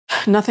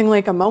Nothing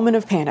like a moment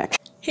of panic.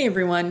 Hey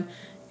everyone,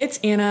 it's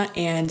Anna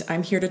and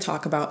I'm here to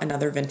talk about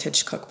another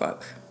vintage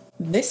cookbook.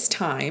 This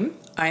time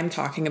I'm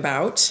talking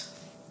about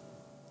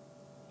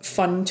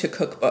Fun to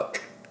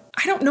Cookbook.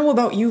 I don't know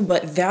about you,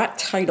 but that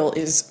title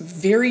is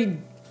very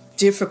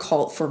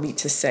difficult for me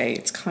to say.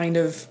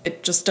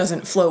 It just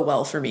doesn't flow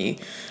well for me.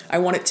 I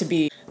want it to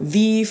be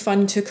the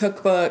Fun to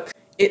Cookbook,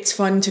 it's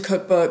Fun to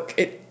Cookbook,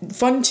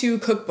 Fun to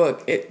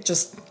Cookbook. It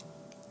just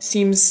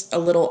seems a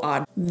little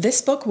odd.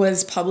 This book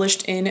was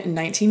published in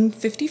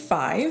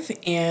 1955,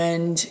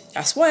 and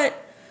guess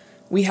what?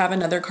 We have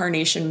another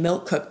Carnation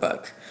Milk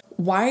Cookbook.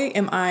 Why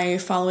am I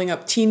following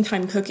up Teen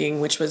Time Cooking,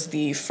 which was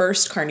the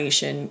first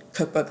Carnation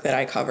cookbook that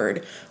I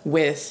covered,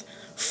 with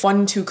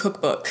Fun to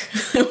Cookbook,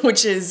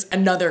 which is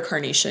another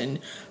Carnation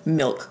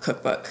Milk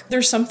Cookbook?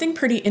 There's something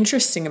pretty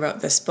interesting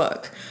about this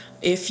book.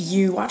 If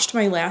you watched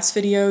my last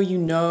video, you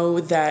know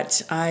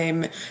that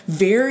I'm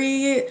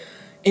very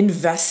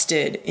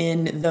invested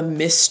in the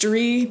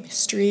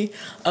mystery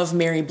of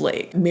Mary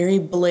Blake. Mary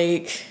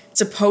Blake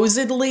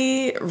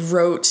supposedly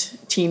wrote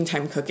Teen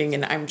Time Cooking,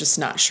 and I'm just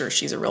not sure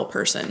she's a real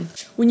person.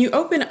 When you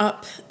open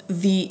up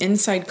the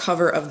inside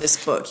cover of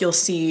this book, you'll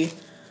see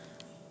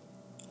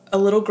a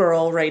little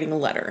girl writing a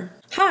letter.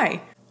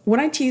 Hi, when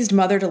I teased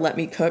Mother to let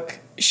me cook,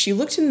 she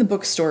looked in the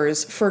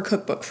bookstores for a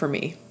cookbook for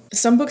me.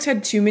 Some books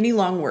had too many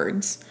long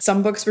words,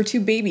 some books were too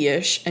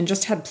babyish and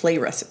just had play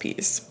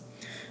recipes.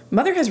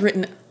 Mother has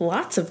written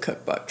lots of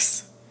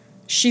cookbooks.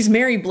 She's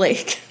Mary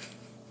Blake.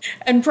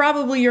 And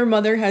probably your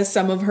mother has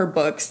some of her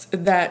books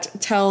that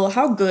tell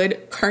how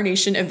good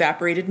Carnation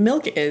evaporated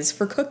milk is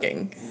for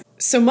cooking.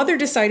 So Mother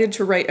decided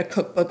to write a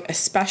cookbook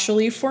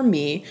especially for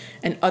me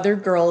and other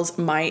girls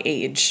my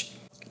age.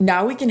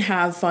 Now we can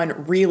have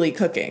fun really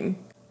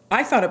cooking.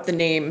 I thought up the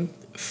name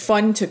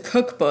Fun to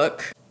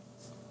Cookbook.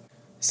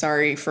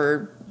 Sorry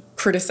for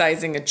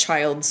criticizing a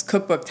child's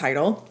cookbook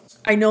title.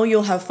 I know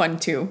you'll have fun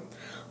too.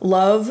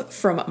 Love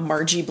from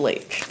Margie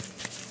Blake.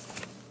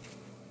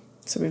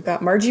 So we've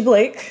got Margie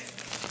Blake,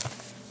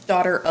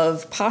 daughter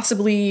of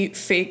possibly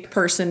fake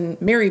person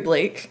Mary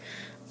Blake,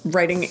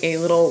 writing a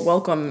little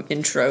welcome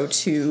intro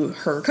to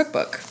her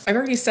cookbook. I've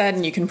already said,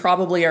 and you can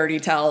probably already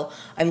tell,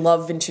 I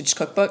love vintage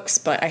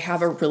cookbooks, but I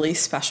have a really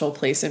special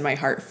place in my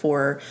heart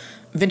for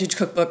vintage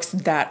cookbooks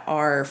that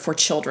are for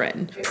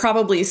children.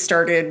 Probably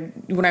started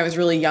when I was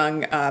really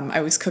young.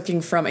 I was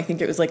cooking from, I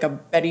think it was like a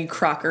Betty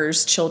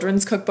Crocker's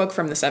children's cookbook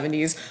from the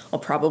 70s. I'll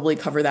probably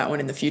cover that one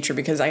in the future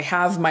because I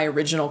have my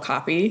original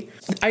copy.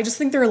 I just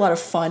think they're a lot of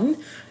fun.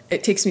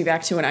 It takes me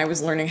back to when I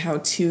was learning how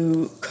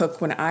to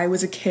cook when I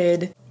was a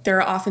kid. There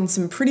are often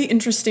some pretty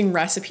interesting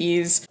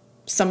recipes.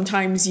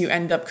 Sometimes you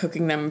end up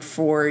cooking them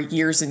for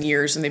years and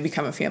years and they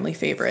become a family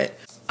favorite.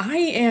 I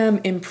am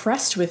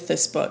impressed with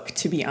this book,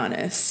 to be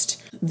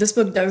honest. This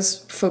book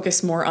does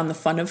focus more on the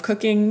fun of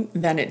cooking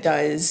than it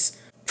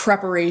does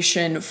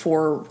preparation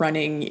for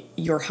running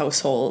your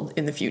household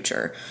in the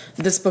future.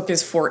 This book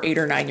is for 8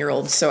 or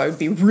 9-year-olds, so I would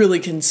be really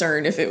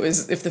concerned if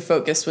the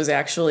focus was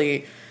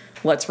actually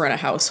let's run a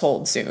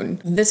household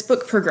soon. This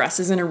book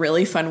progresses in a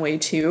really fun way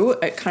too.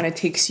 It kind of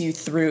takes you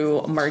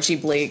through Margie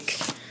Blake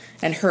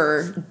and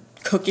her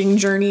cooking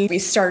journey. We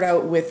start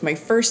out with my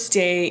first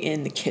day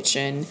in the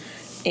kitchen,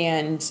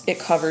 and it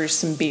covers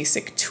some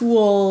basic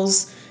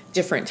tools,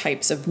 different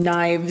types of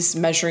knives,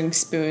 measuring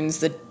spoons,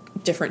 the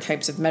different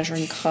types of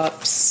measuring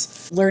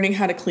cups, learning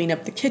how to clean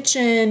up the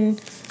kitchen,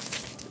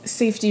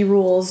 safety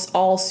rules,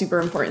 all super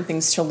important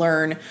things to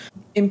learn.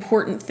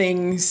 Important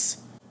things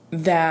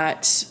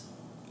that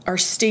are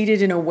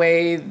stated in a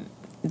way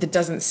that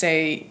doesn't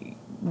say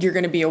you're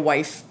going to be a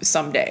wife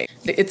someday.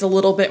 It's a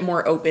little bit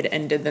more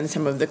open-ended than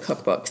some of the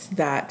cookbooks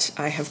that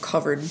I have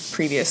covered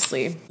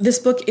previously. This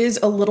book is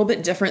a little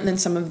bit different than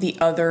some of the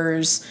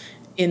others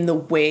in the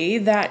way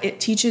that it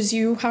teaches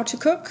you how to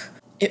cook.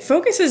 It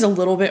focuses a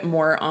little bit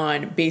more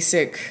on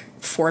basic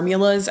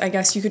formulas, I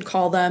guess you could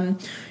call them.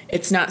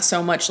 It's not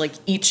so much like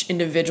each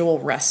individual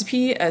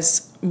recipe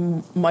as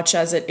much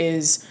as it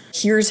is,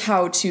 here's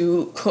how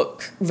to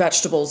cook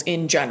vegetables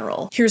in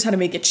general. Here's how to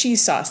make a cheese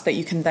sauce that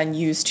you can then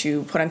use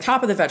to put on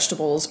top of the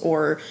vegetables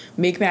or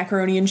make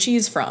macaroni and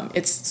cheese from.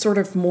 It's sort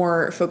of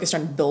more focused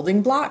on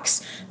building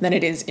blocks than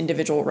it is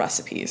individual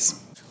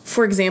recipes.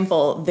 For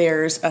example,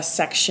 there's a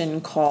section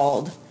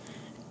called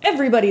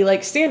Everybody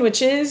Likes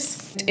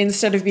Sandwiches.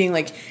 Instead of being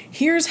like,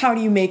 here's how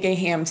do you make a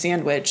ham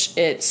sandwich,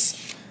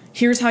 it's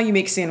here's how you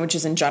make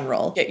sandwiches in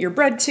general. Get your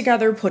bread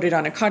together, put it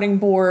on a cutting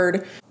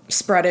board,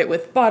 spread it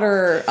with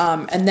butter,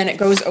 and then it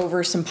goes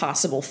over some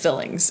possible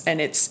fillings. And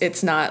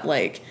it's not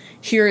like,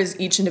 here is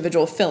each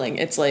individual filling.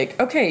 It's like,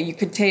 okay, you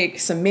could take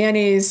some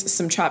mayonnaise,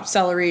 some chopped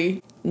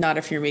celery, not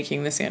if you're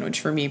making the sandwich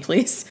for me,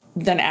 please.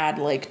 Then add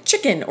like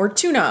chicken or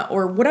tuna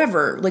or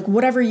whatever, like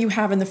whatever you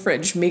have in the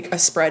fridge, make a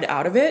spread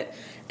out of it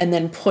and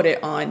then put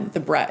it on the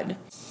bread.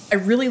 I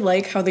really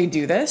like how they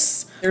do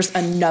this. There's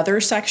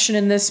another section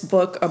in this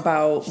book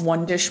about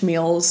one dish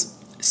meals,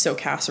 so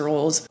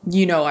casseroles.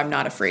 You know I'm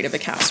not afraid of a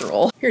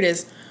casserole. Here it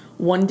is,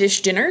 one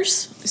dish dinners.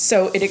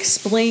 So it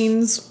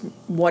explains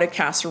what a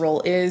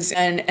casserole is,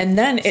 and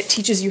then it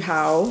teaches you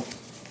how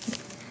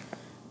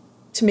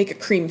to make a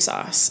cream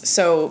sauce.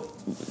 So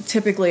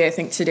typically, I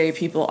think today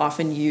people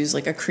often use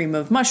like a cream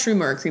of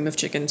mushroom or a cream of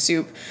chicken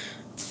soup.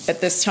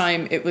 At this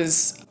time, it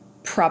was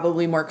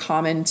probably more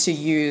common to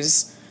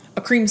use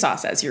a cream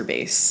sauce as your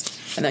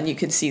base, and then you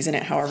could season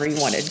it however you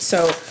wanted.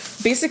 So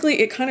basically,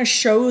 it kind of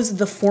shows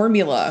the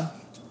formula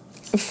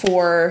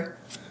for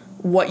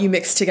what you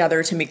mix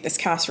together to make this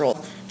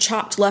casserole.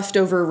 Chopped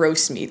leftover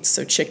roast meats,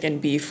 so chicken,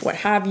 beef, what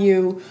have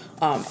you,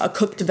 a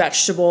cooked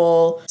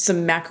vegetable,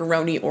 some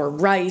macaroni or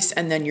rice,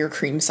 and then your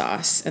cream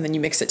sauce. And then you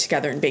mix it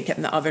together and bake it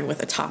in the oven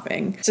with a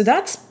topping. So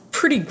that's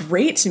pretty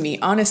great to me,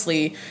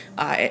 honestly.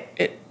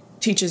 It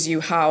teaches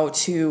you how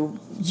to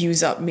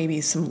use up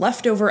maybe some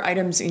leftover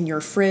items in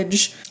your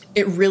fridge.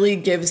 It really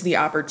gives the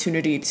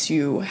opportunity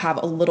to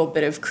have a little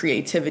bit of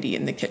creativity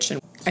in the kitchen.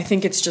 I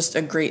think it's just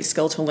a great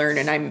skill to learn,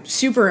 and I'm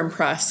super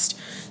impressed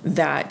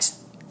that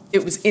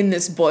it was in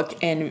this book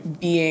and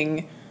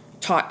being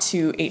taught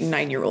to 8 and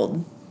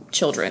 9-year-old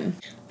children.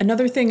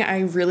 Another thing I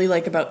really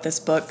like about this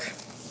book,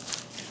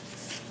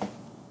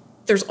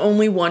 there's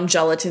only one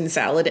gelatin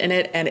salad in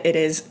it, and it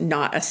is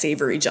not a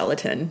savory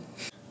gelatin.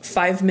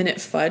 5-Minute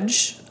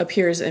Fudge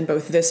appears in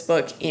both this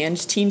book and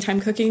Teen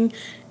Time Cooking.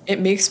 It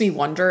makes me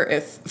wonder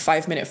if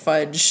 5-Minute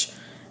Fudge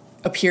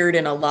appeared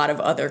in a lot of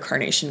other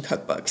Carnation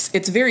cookbooks.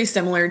 It's very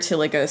similar to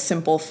like a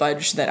simple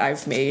fudge that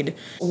I've made.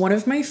 One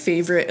of my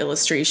favorite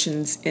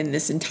illustrations in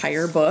this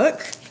entire book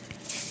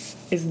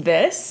is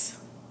this.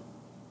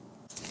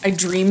 I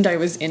dreamed I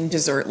was in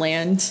dessert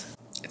land.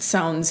 It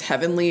sounds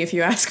heavenly if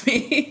you ask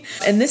me.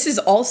 And this is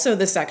also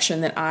the section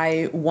that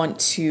I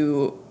want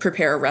to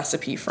prepare a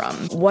recipe from.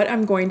 What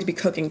I'm going to be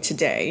cooking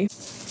today,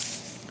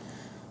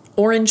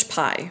 orange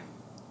pie.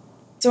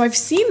 So I've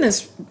seen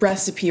this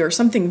recipe or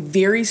something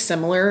very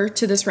similar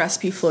to this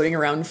recipe floating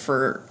around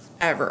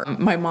forever.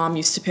 My mom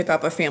used to pick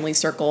up a Family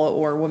Circle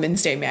or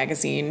Women's Day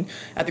magazine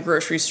at the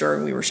grocery store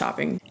when we were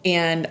shopping.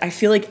 And I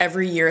feel like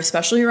every year,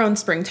 especially around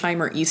springtime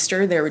or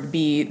Easter, there would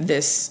be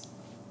this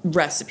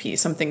recipe,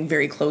 something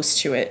very close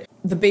to it.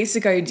 The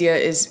basic idea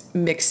is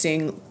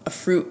mixing a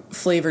fruit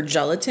flavored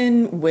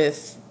gelatin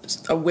with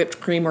a whipped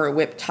cream or a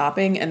whipped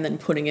topping and then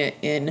putting it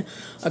in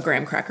a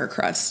graham cracker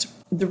crust.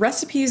 The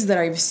recipes that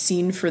I've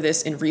seen for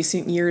this in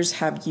recent years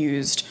have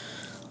used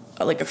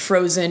like a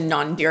frozen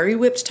non-dairy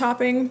whipped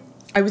topping.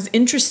 I was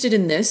interested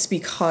in this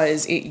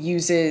because it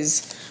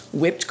uses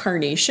whipped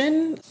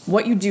carnation.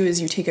 What you do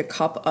is you take a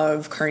cup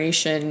of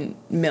carnation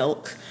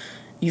milk,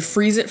 you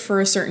freeze it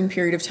for a certain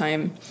period of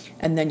time,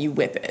 and then you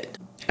whip it.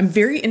 I'm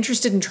very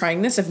interested in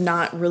trying this. I've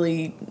not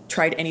really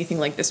tried anything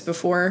like this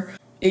before.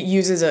 It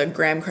uses a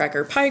graham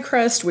cracker pie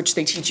crust, which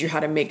they teach you how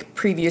to make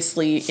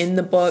previously in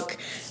the book,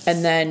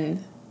 and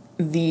then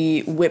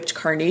the whipped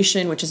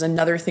carnation, which is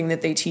another thing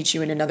that they teach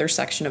you in another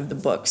section of the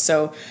book.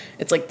 So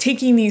it's like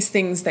taking these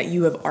things that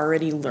you have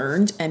already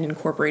learned and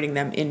incorporating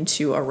them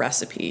into a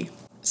recipe.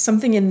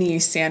 Something in the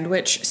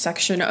sandwich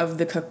section of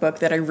the cookbook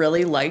that I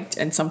really liked,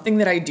 and something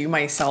that I do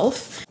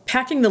myself,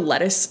 packing the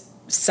lettuce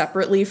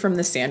separately from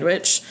the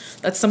sandwich.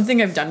 That's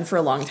something I've done for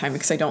a long time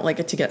because I don't like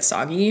it to get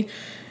soggy.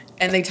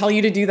 And they tell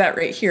you to do that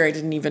right here. I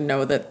didn't even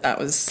know that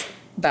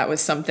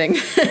was something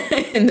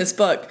in this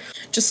book.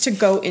 Just to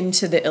go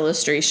into the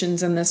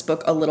illustrations in this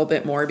book a little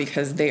bit more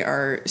because they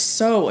are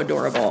so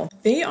adorable.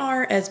 They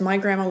are, as my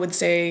grandma would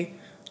say,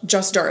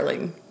 just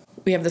darling.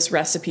 We have this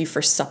recipe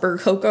for supper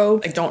cocoa.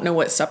 I don't know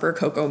what supper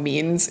cocoa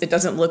means. It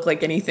doesn't look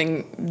like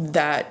anything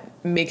that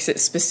makes it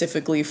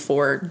specifically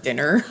for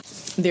dinner.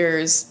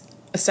 There's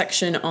a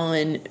section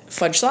on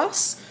fudge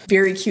sauce.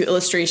 Very cute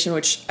illustration,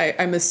 which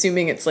I'm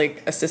assuming it's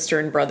like a sister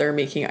and brother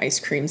making ice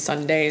cream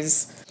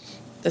sundaes.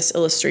 This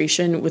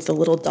illustration with the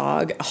little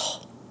dog.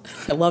 Oh,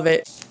 I love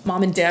it.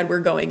 Mom and dad were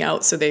going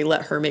out, so they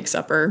let her make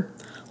supper.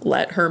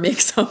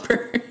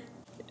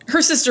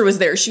 Her sister was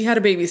there. She had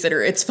a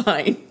babysitter. It's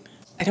fine.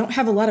 I don't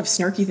have a lot of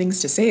snarky things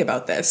to say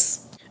about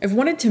this. I've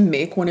wanted to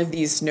make one of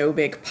these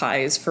no-bake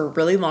pies for a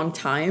really long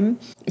time,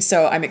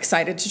 so I'm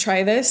excited to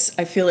try this.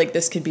 I feel like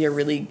this could be a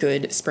really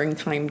good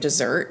springtime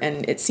dessert,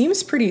 and it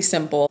seems pretty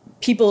simple.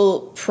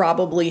 People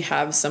probably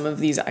have some of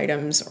these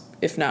items,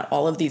 if not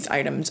all of these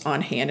items,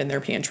 on hand in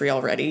their pantry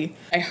already.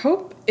 I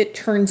hope it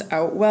turns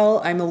out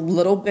well. I'm a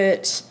little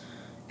bit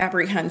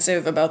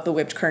apprehensive about the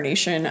whipped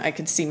carnation. I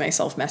could see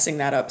myself messing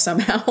that up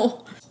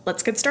somehow.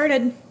 Let's get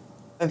started.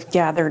 I've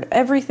gathered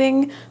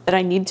everything that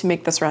I need to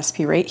make this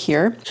recipe right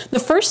here. The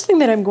first thing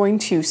that I'm going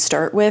to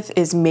start with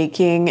is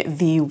making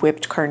the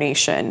whipped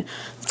carnation.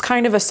 It's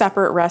kind of a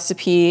separate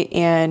recipe,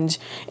 and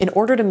in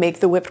order to make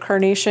the whipped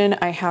carnation,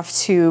 I have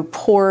to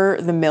pour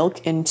the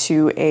milk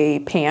into a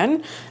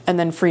pan and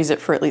then freeze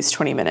it for at least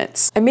 20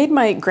 minutes. I made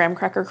my graham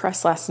cracker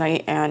crust last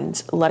night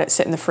and let it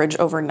sit in the fridge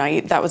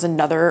overnight. That was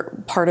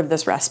another part of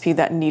this recipe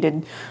that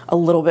needed a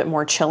little bit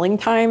more chilling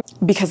time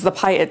because the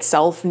pie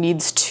itself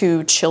needs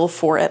to chill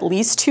for at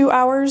least 2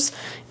 hours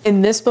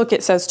In this book,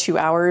 it says 2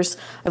 hours.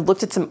 I've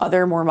looked at some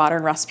other more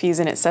modern recipes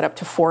and it's set up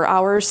to 4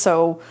 hours.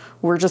 So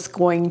we're just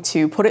going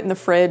to put it in the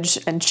fridge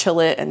and chill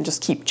it and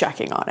just keep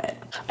checking on it.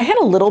 I had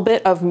a little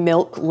bit of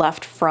milk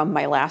left from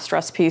my last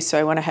recipe, so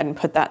I went ahead and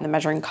put that in the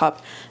measuring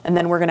cup. And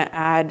then we're gonna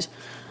add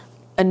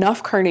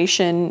enough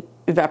Carnation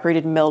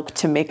evaporated milk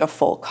to make a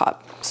full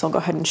cup. So I'll go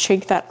ahead and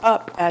shake that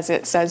up as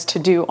it says to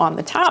do on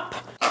the top.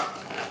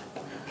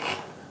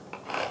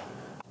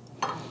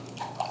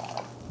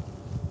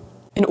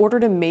 In order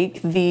to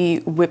make the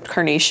whipped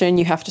Carnation,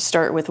 you have to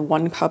start with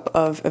 1 cup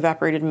of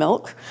evaporated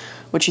milk,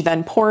 which you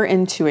then pour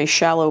into a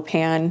shallow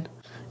pan.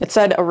 It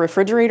said a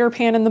refrigerator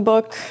pan in the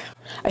book.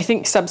 I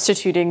think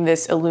substituting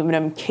this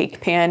aluminum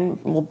cake pan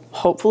will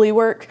hopefully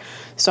work,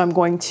 so I'm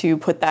going to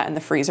put that in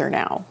the freezer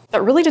now.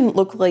 That really didn't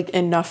look like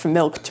enough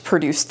milk to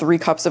produce 3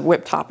 cups of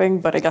whipped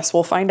topping, but I guess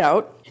we'll find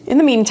out. In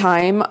the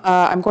meantime,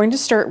 I'm going to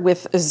start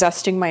with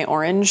zesting my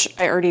orange.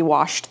 I already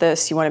washed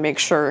this. You want to make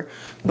sure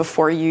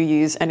before you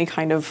use any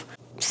kind of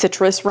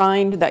citrus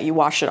rind that you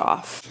wash it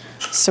off.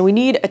 So we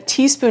need a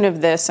teaspoon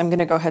of this. I'm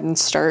gonna go ahead and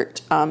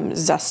start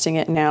zesting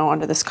it now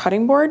onto this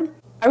cutting board.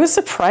 I was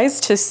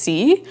surprised to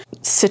see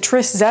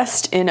citrus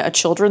zest in a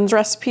children's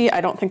recipe.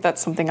 I don't think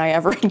that's something I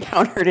ever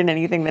encountered in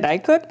anything that I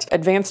cooked.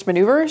 Advanced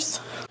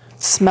maneuvers.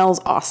 It smells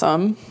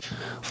awesome.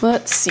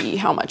 Let's see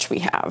how much we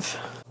have.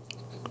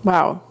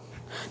 Wow,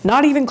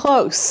 not even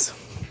close.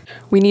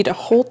 We need a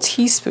whole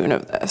teaspoon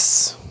of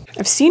this.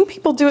 I've seen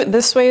people do it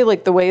this way,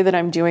 like the way that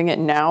I'm doing it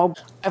now.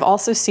 I've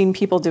also seen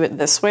people do it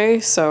this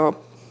way, so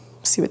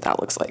see what that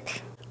looks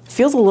like. It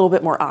feels a little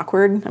bit more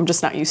awkward. I'm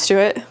just not used to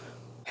it.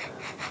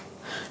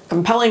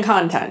 Compelling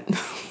content.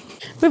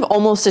 We have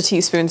almost a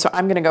teaspoon, so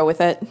I'm gonna go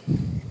with it.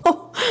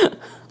 Oh,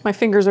 my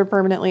fingers are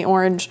permanently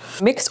orange.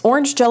 Mix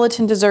orange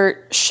gelatin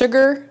dessert,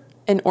 sugar,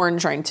 and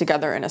orange rind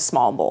together in a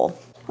small bowl.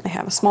 I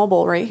have a small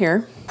bowl right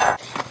here.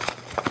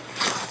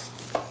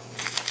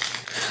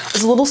 I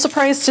was a little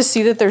surprised to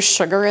see that there's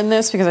sugar in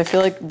this because I feel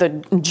like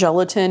the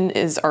gelatin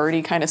is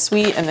already kind of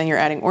sweet, and then you're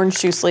adding orange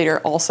juice later,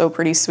 also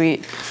pretty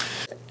sweet.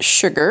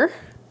 Sugar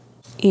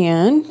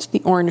and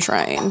the orange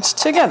rind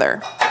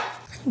together.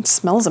 It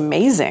smells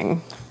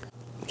amazing.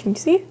 Can you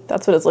see?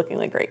 That's what it's looking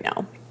like right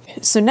now.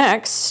 So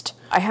next,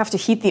 I have to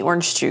heat the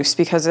orange juice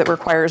because it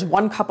requires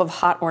 1 cup of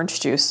hot orange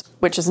juice,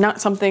 which is not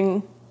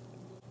something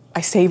I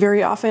say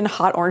very often.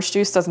 Hot orange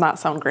juice does not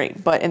sound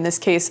great, but in this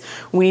case,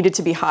 we need it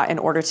to be hot in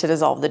order to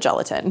dissolve the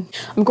gelatin.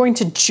 I'm going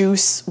to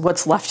juice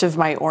what's left of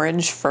my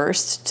orange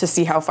first to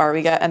see how far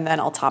we get, and then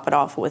I'll top it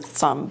off with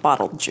some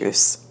bottled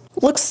juice.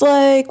 Looks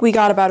like we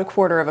got about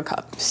 1/4 of a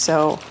cup,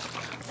 so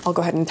I'll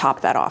go ahead and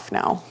top that off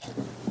now.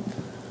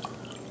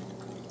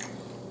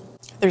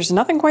 There's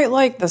nothing quite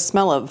like the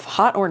smell of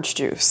hot orange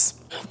juice.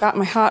 I've got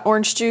my hot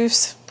orange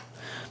juice.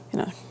 I'm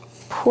gonna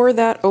pour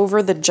that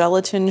over the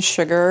gelatin,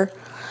 sugar,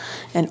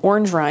 and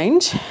orange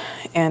rind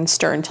and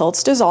stir until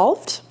it's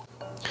dissolved.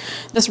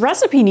 This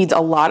recipe needs a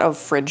lot of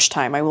fridge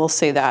time, I will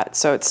say that.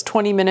 So it's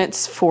 20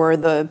 minutes for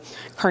the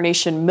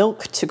Carnation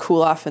milk to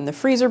cool off in the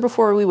freezer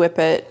before we whip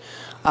it.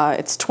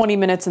 It's 20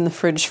 minutes in the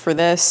fridge for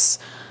this.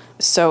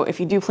 So if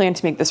you do plan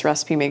to make this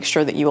recipe, make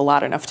sure that you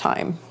allot enough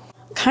time.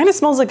 Kind of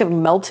smells like a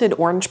melted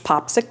orange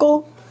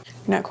popsicle.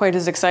 You're not quite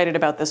as excited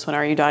about this one,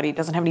 are you, Dottie? It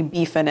doesn't have any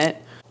beef in it.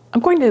 I'm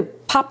going to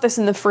pop this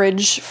in the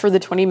fridge for the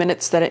 20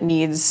 minutes that it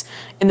needs.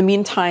 In the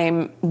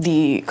meantime,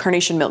 the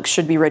Carnation milk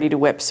should be ready to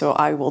whip, so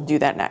I will do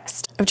that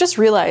next. I've just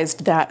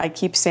realized that I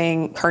keep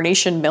saying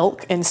Carnation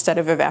milk instead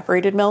of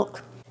evaporated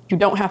milk. You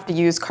don't have to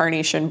use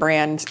Carnation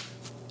brand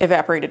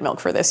evaporated milk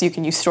for this. You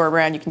can use store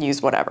brand, you can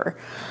use whatever.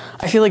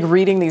 I feel like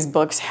reading these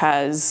books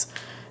has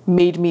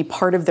made me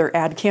part of their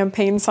ad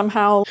campaign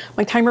somehow.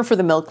 My timer for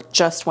the milk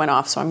just went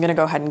off, so I'm gonna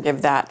go ahead and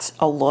give that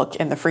a look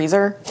in the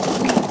freezer.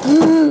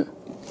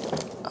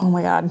 Oh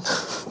my God.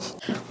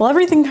 Well,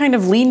 everything kind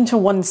of leaned to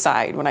one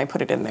side when I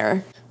put it in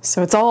there.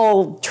 So it's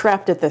all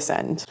trapped at this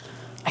end.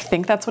 I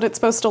think that's what it's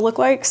supposed to look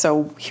like,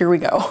 so here we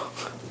go.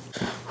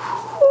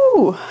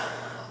 Whew.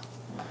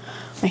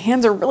 My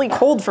hands are really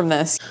cold from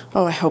this.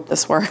 Oh, I hope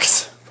this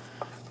works.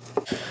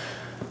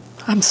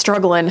 I'm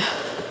struggling.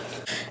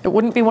 It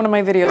wouldn't be one of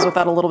my videos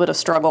without a little bit of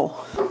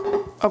struggle.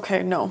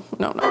 Okay, no.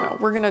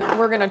 We're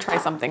gonna try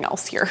something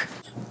else here.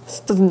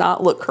 This does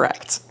not look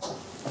correct.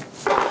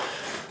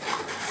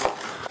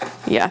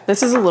 Yeah,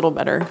 this is a little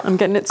better. I'm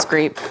getting it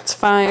scraped. It's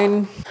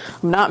fine.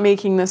 I'm not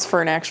making this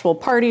for an actual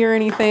party or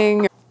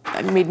anything.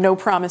 I made no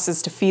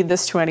promises to feed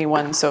this to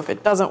anyone, so if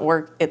it doesn't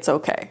work, it's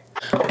okay.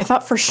 I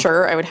thought for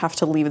sure I would have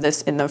to leave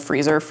this in the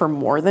freezer for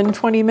more than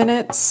 20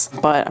 minutes,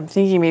 but I'm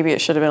thinking maybe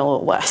it should have been a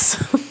little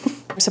less.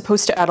 I'm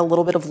supposed to add a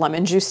little bit of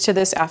lemon juice to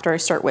this after I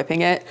start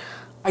whipping it.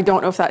 I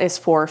don't know if that is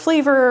for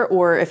flavor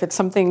or if it's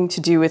something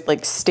to do with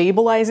like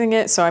stabilizing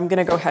it, so I'm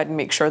gonna go ahead and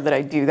make sure that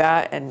I do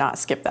that and not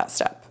skip that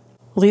step.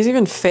 Will these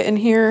even fit in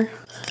here?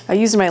 I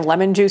used my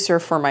lemon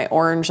juicer for my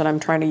orange and I'm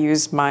trying to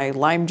use my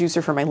lime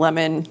juicer for my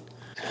lemon.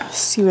 Let's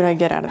see what I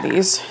get out of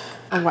these.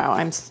 Oh wow,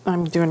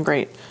 I'm doing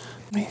great.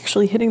 Am I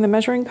actually hitting the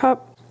measuring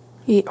cup?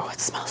 Yeah. Oh, it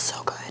smells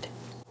so good.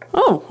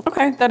 Oh,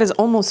 okay, that is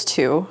almost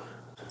 2.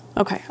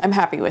 Okay, I'm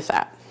happy with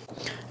that.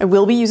 I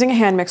will be using a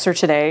hand mixer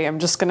today. I'm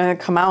just gonna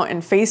come out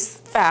and face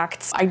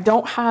facts. I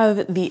don't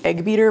have the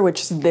egg beater,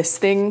 which is this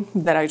thing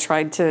that I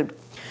tried to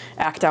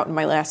act out in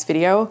my last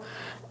video,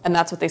 and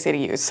that's what they say to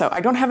use. So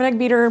I don't have an egg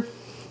beater.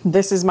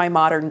 This is my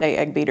modern day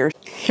egg beater.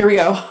 Here we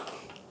go.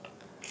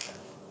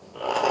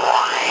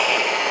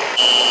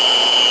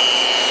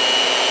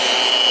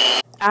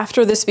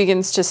 After this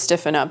begins to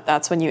stiffen up,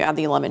 that's when you add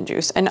the lemon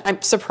juice. And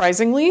I'm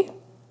surprisingly,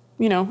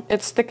 you know,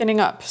 it's thickening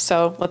up.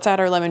 So let's add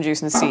our lemon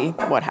juice and see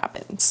what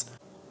happens.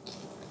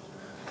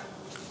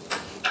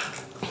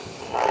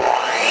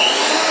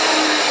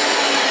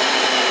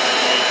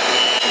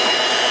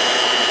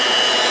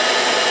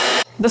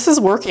 This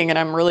is working and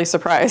I'm really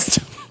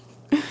surprised.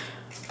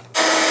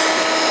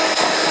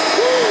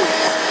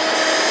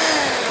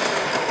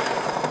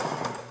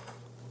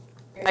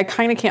 I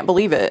kind of can't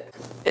believe it.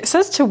 It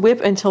says to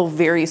whip until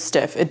very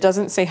stiff. It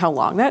doesn't say how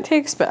long that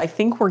takes, but I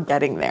think we're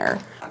getting there.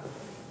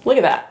 Look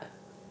at that.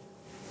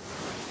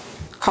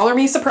 Color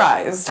me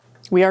surprised.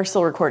 We are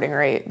still recording,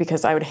 right?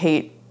 Because I would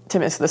hate to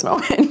miss this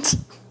moment.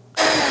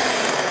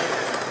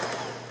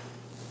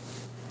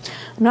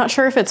 I'm not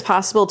sure if it's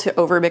possible to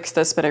overmix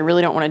this, but I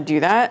really don't want to do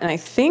that. And I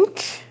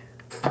think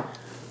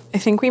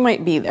we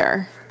might be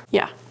there.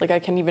 Yeah, like I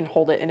can even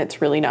hold it and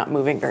it's really not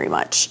moving very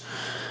much.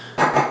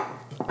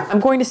 I'm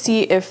going to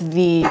see if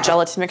the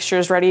gelatin mixture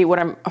is ready. What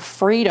I'm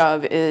afraid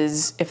of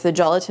is if the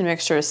gelatin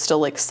mixture is still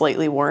like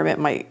slightly warm, it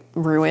might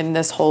ruin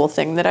this whole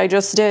thing that I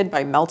just did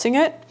by melting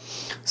it.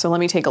 So let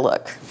me take a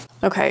look.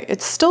 Okay,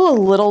 it's still a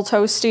little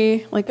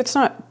toasty. Like it's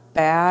not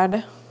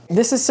bad.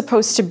 This is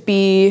supposed to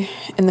be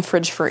in the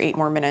fridge for 8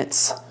 more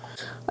minutes.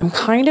 I'm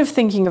kind of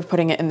thinking of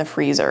putting it in the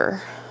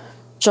freezer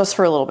just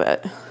for a little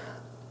bit.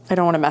 I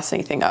don't want to mess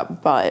anything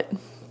up, but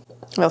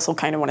I also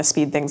kind of want to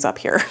speed things up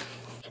here.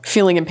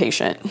 Feeling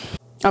impatient.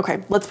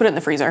 Okay, let's put it in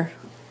the freezer.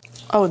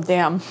 Oh,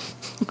 damn.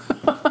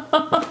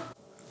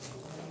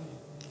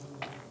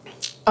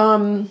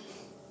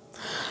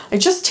 I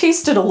just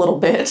tasted a little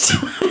bit.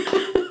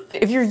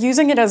 If you're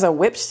using it as a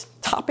whipped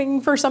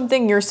topping for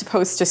something, you're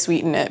supposed to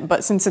sweeten it.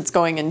 But since it's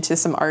going into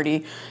some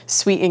already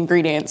sweet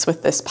ingredients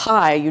with this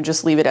pie, you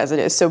just leave it as it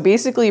is. So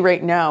basically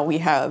right now we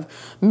have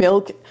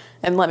milk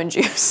and lemon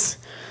juice.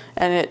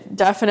 And it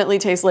definitely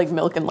tastes like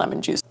milk and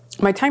lemon juice.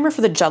 My timer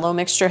for the Jell-O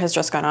mixture has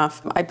just gone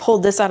off. I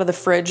pulled this out of the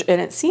fridge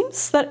and it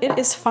seems that it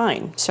is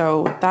fine.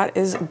 So that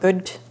is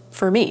good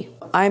for me.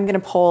 I'm gonna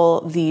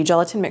pull the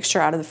gelatin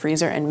mixture out of the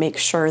freezer and make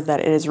sure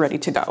that it is ready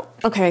to go.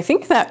 Okay, I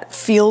think that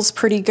feels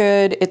pretty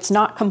good. It's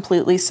not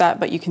completely set,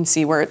 but you can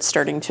see where it's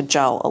starting to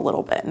gel a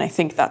little bit. And I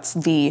think that's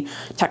the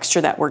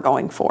texture that we're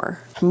going for.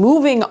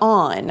 Moving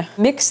on,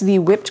 mix the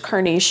whipped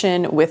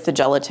carnation with the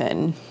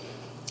gelatin.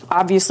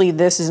 Obviously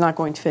this is not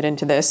going to fit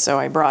into this, so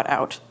I brought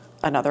out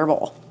another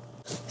bowl.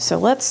 So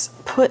let's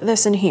put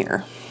this in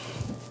here.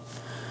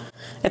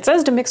 It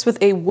says to mix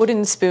with a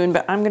wooden spoon,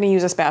 but I'm gonna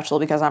use a spatula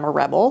because I'm a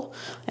rebel.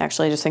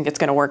 Actually, I just think it's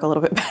gonna work a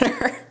little bit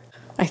better.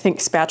 I think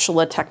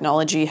spatula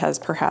technology has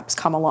perhaps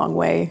come a long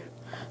way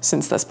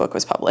since this book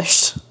was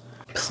published.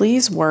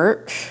 Please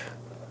work.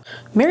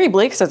 Mary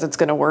Blake says it's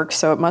gonna work,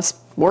 so it must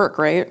work,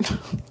 right?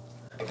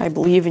 I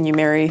believe in you,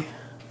 Mary.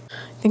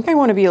 I think I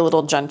want to be a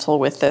little gentle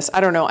with this. I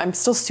don't know. I'm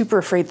still super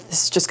afraid that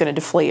this is just going to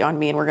deflate on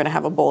me and we're going to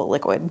have a bowl of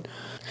liquid.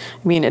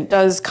 I mean, it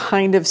does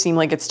kind of seem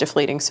like it's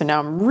deflating, so now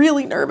I'm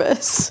really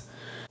nervous.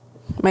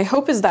 My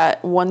hope is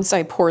that once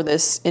I pour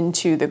this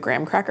into the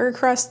graham cracker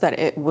crust, that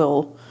it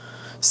will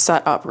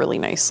set up really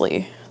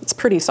nicely. It's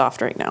pretty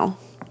soft right now.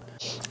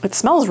 It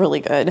smells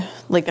really good,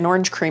 like an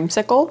orange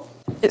creamsicle.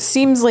 It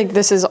seems like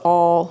this is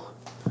all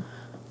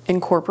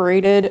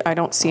incorporated. I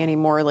don't see any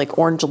more like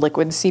orange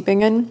liquid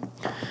seeping in.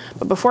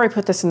 But before I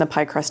put this in the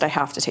pie crust, I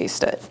have to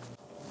taste it.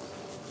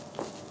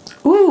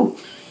 Ooh,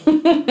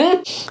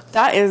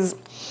 that is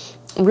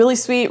really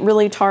sweet,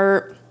 really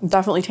tart.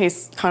 Definitely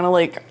tastes kind of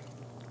like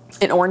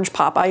an orange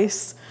pop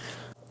ice.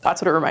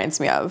 That's what it reminds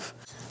me of.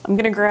 I'm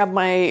gonna grab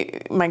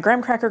my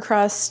graham cracker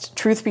crust.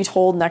 Truth be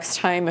told, next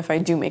time if I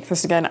do make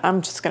this again,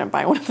 I'm just gonna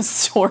buy one at the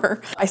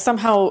store. I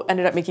somehow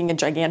ended up making a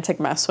gigantic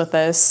mess with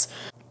this.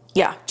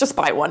 Yeah, just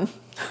buy one.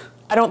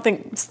 I don't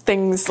think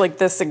things like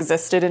this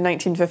existed in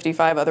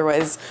 1955,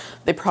 otherwise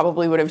they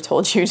probably would have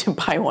told you to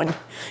buy one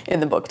in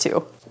the book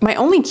too. My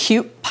only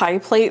cute pie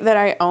plate that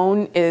I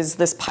own is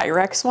this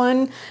Pyrex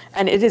one,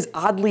 and it is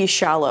oddly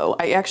shallow.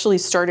 I actually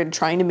started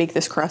trying to make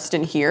this crust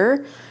in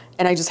here,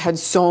 and I just had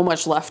so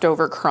much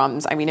leftover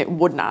crumbs. I mean, it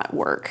would not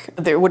work.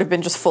 There would have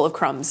been just full of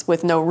crumbs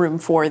with no room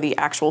for the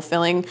actual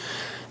filling.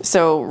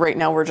 So right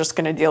now we're just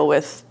gonna deal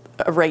with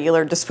a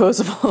regular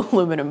disposable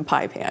aluminum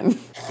pie pan.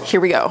 Here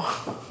we go.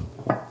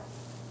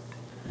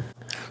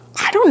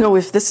 I don't know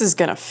if this is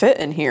gonna fit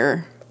in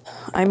here.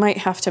 I might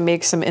have to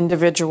make some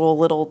individual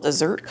little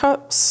dessert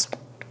cups.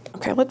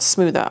 Okay, let's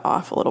smooth that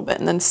off a little bit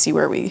and then see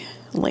where we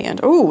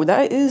land. Oh,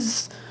 that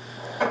is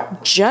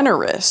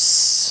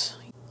generous.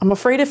 I'm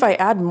afraid if I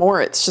add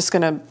more, it's just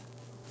gonna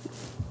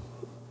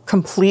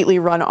completely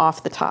run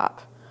off the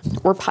top.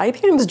 Were pie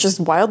pans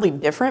just wildly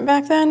different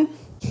back then?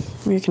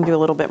 Maybe you can do a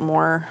little bit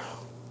more.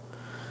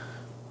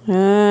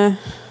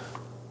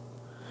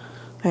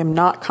 I am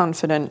not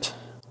confident.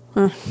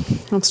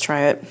 Let's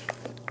try it.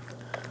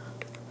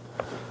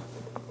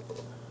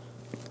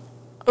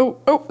 Oh,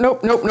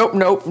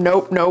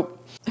 nope.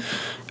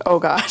 Oh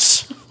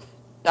gosh.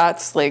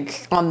 That's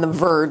like on the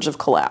verge of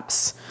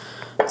collapse.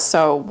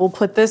 So we'll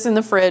put this in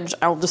the fridge.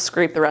 I'll just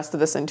scrape the rest of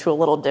this into a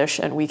little dish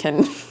and we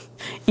can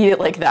eat it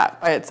like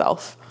that by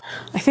itself.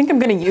 I think I'm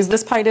gonna use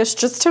this pie dish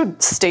just to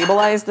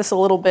stabilize this a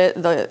little bit.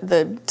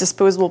 The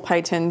disposable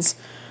pie tins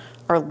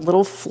are a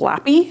little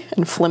flappy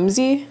and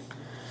flimsy.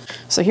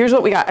 So here's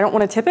what we got. I don't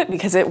want to tip it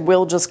because it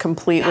will just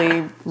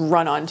completely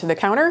run onto the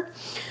counter.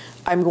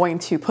 I'm going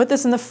to put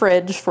this in the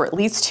fridge for at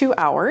least 2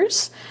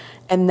 hours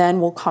and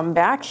then we'll come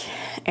back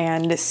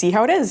and see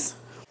how it is.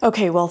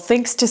 Okay, well,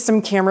 thanks to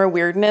some camera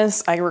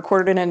weirdness, I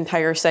recorded an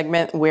entire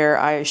segment where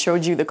I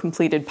showed you the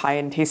completed pie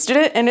and tasted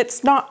it, and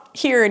it's not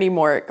here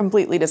anymore. It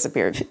completely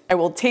disappeared. I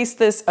will taste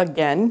this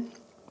again.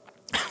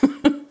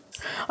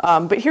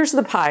 But here's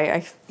the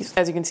pie.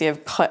 As you can see,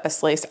 I've cut a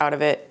slice out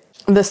of it.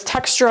 This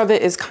texture of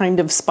it is kind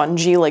of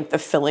spongy, like the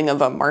filling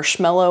of a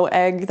marshmallow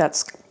egg.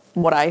 That's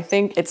what I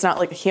think. It's not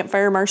like a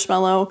campfire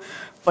marshmallow,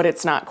 but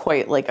it's not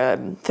quite like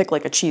thick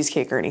like a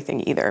cheesecake or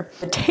anything either.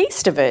 The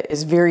taste of it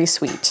is very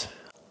sweet.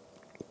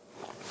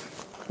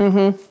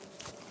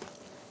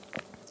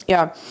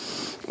 Yeah,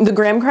 the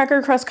graham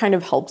cracker crust kind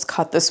of helps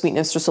cut the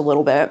sweetness just a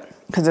little bit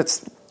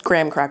because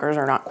graham crackers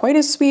are not quite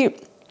as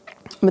sweet,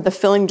 but the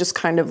filling just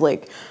kind of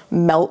like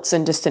melts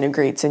and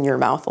disintegrates in your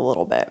mouth a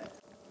little bit.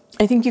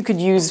 I think you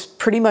could use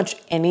pretty much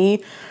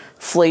any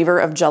flavor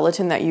of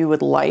gelatin that you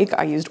would like.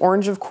 I used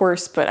orange, of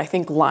course, but I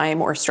think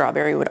lime or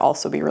strawberry would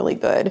also be really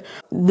good.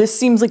 This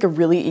seems like a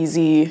really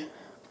easy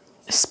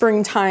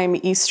springtime,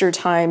 Easter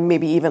time,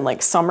 maybe even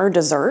like summer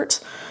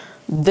dessert.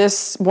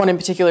 This one in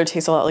particular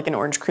tastes a lot like an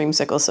orange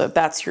creamsicle, so if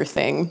that's your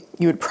thing,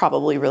 you would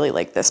probably really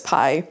like this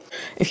pie.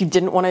 If you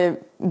didn't want to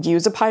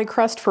use a pie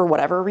crust for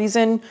whatever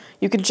reason,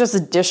 you could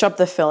just dish up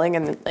the filling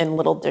in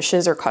little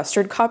dishes or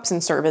custard cups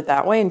and serve it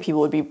that way, and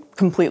people would be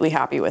completely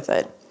happy with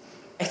it.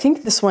 I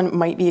think this one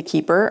might be a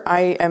keeper.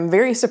 I am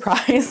very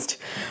surprised,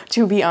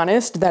 to be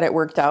honest, that it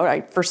worked out.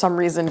 I, for some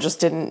reason, just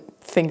didn't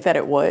think that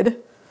it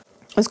would.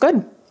 It's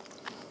good.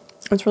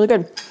 It's really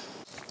good.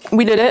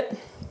 We did it.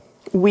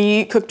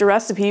 We cooked a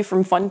recipe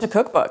from Fun to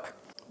Cookbook.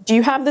 Do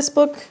you have this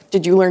book?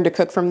 Did you learn to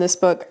cook from this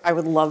book? I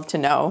would love to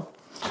know.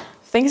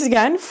 Thanks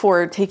again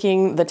for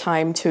taking the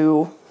time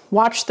to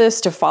watch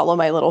this, to follow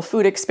my little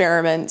food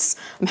experiments.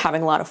 I'm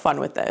having a lot of fun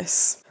with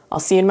this. I'll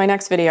see you in my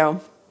next video.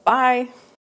 Bye.